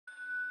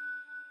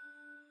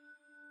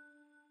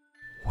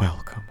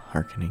Welcome,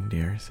 hearkening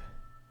dears,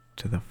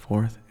 to the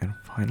fourth and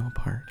final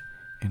part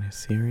in a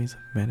series of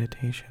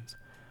meditations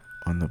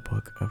on the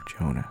book of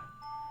Jonah.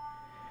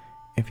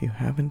 If you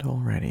haven't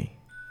already,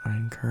 I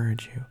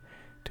encourage you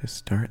to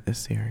start the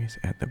series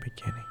at the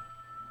beginning,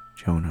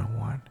 Jonah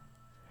 1.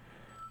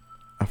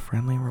 A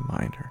friendly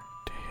reminder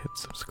to hit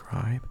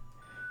subscribe,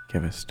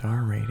 give a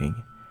star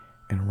rating,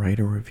 and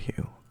write a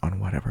review on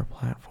whatever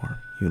platform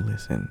you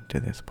listen to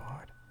this pod,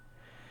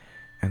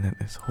 and that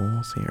this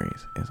whole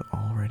series is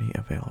already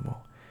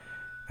available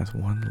as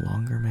one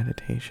longer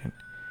meditation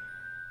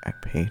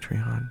at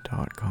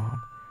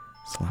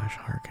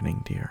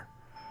patreon.com/hearkeningdeer,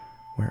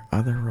 where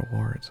other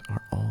rewards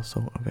are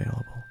also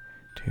available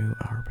to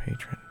our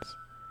patrons.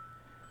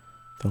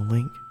 The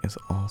link is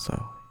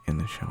also in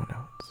the show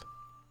notes.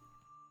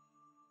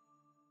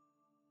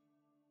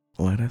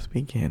 Let us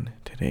begin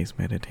today's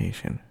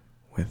meditation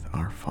with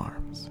our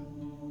farms.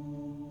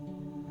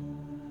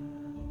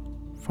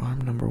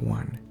 Farm number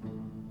 1.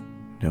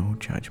 No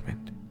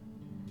judgment.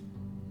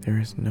 There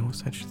is no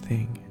such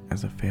thing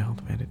as a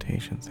failed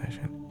meditation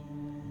session,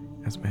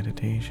 as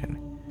meditation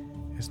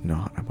is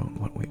not about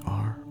what we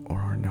are or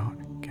are not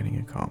getting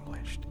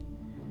accomplished.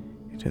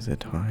 It is a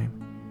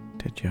time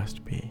to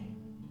just be,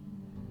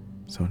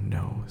 so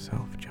no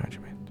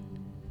self-judgment.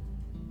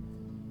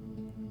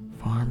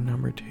 Farm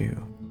number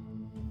 2.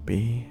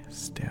 Be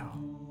still.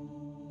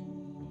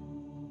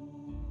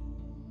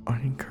 I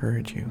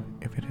encourage you,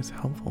 if it is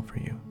helpful for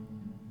you,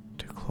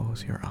 to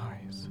close your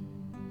eyes.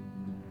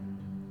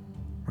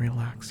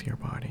 Relax your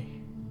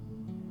body.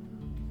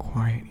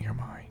 Quiet your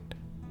mind.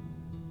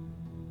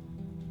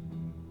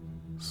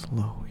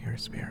 Slow your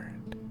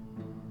spirit.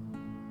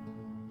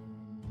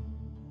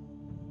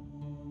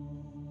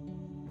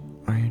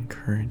 I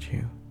encourage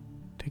you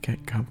to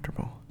get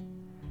comfortable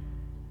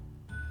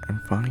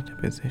and find a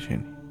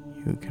position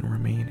you can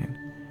remain in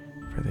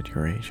for the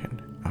duration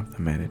of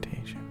the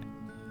meditation.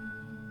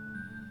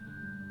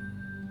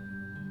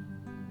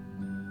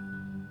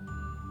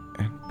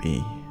 And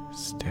be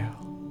still.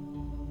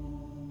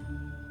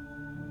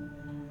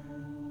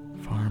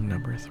 Farm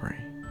number 3.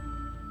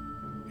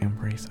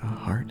 Embrace a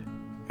heart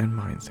and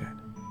mindset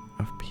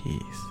of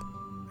peace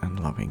and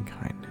loving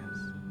kindness.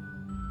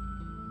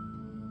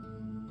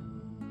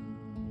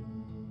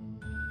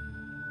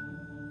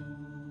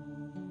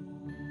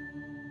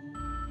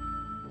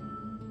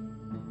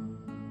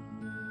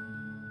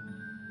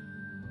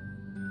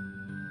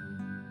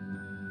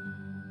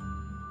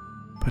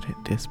 But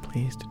it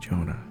displeased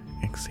Jonah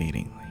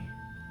exceedingly,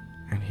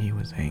 and he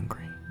was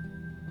angry.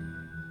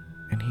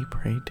 And he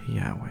prayed to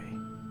Yahweh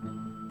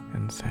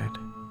and said,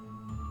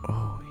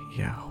 "O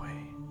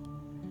Yahweh,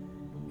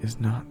 is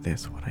not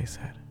this what I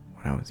said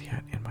when I was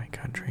yet in my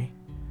country?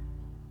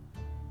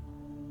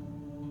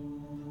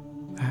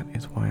 That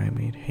is why I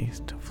made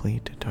haste to flee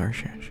to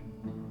Tarshish,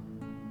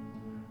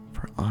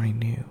 for I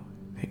knew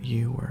that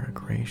you were a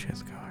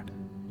gracious God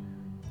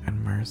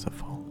and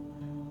merciful,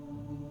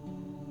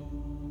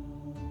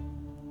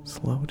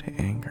 slow to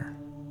anger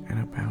and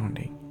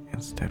abounding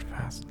in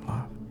steadfast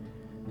love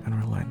and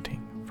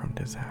relenting from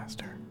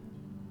disaster.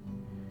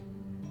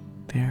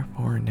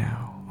 Therefore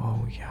now,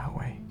 O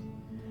Yahweh,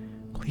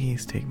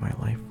 please take my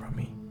life from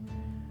me,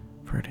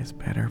 for it is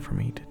better for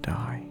me to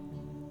die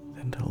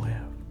than to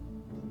live."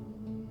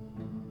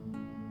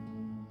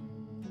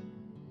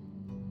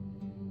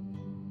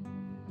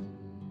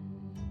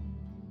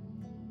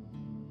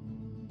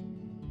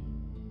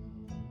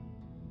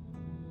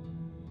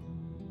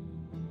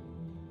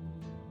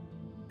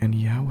 And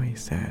Yahweh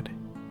said,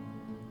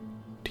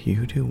 "Do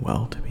you do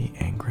well to be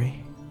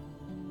angry?"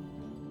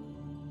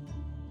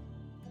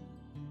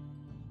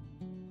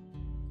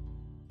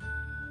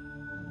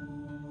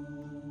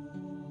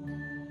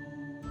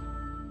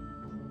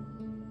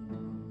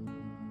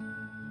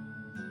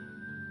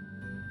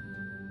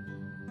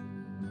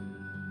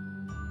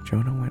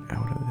 Jonah went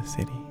out of the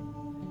city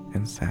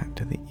and sat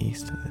to the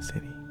east of the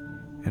city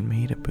and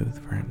made a booth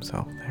for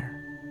himself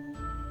there.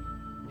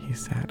 He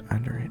sat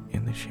under it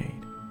in the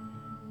shade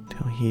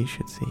till he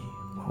should see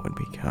what would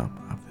become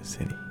of the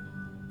city.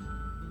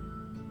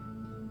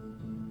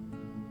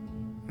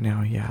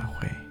 Now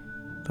Yahweh,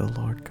 the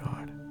Lord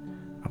God,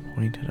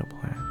 appointed a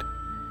plant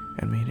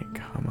and made it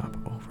come up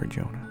over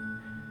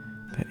Jonah,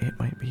 that it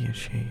might be a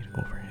shade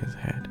over his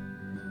head,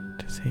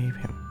 to save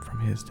him from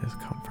his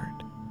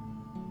discomfort.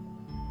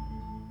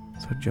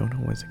 So Jonah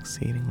was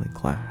exceedingly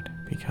glad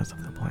because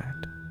of the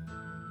plant.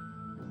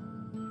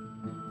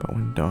 But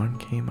when dawn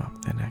came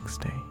up the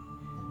next day,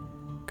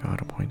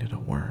 God appointed a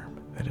worm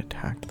that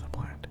attacked the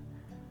plant,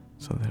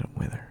 so that it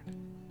withered.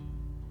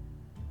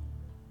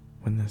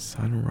 When the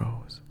sun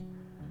rose,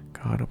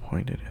 God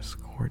appointed a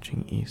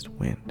scorching east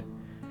wind,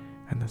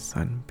 and the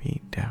sun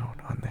beat down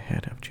on the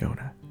head of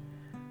Jonah,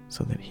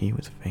 so that he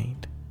was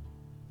faint.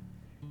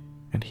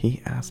 And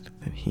he asked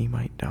that he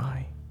might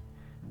die,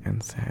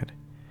 and said,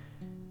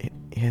 "It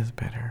is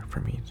better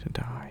for me to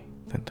die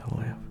than to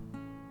live."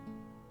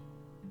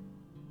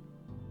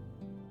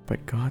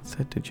 But God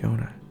said to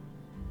Jonah,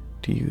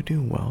 "Do you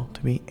do well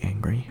to be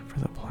angry for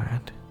the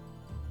plant?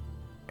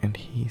 And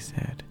he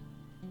said,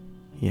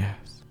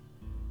 "Yes,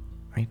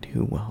 I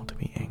do well to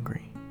be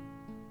angry,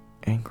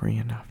 angry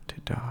enough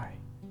to die."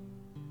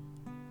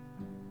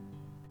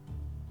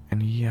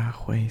 And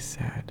Yahweh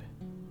said,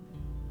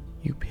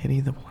 "You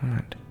pity the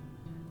plant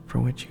for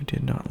which you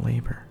did not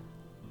labor,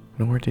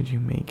 nor did you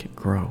make it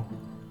grow,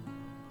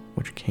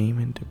 which came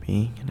into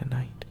being in a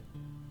night,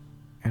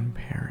 and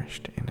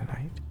perished in a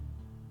night.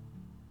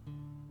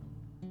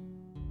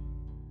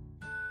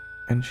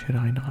 And should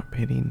I not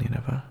pity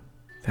Nineveh,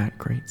 that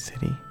great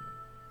city,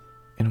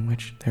 in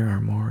which there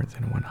are more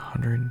than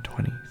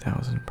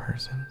 120,000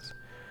 persons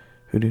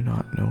who do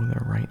not know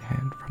their right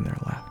hand from their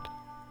left,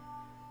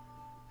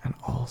 and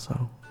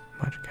also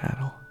much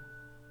cattle?"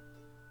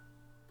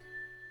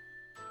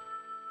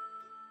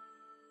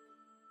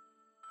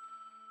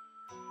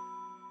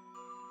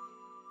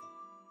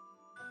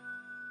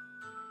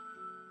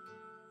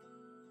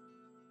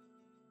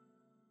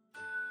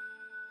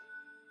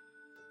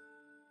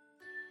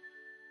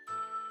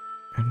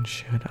 And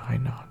should I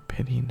not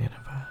pity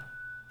Nineveh,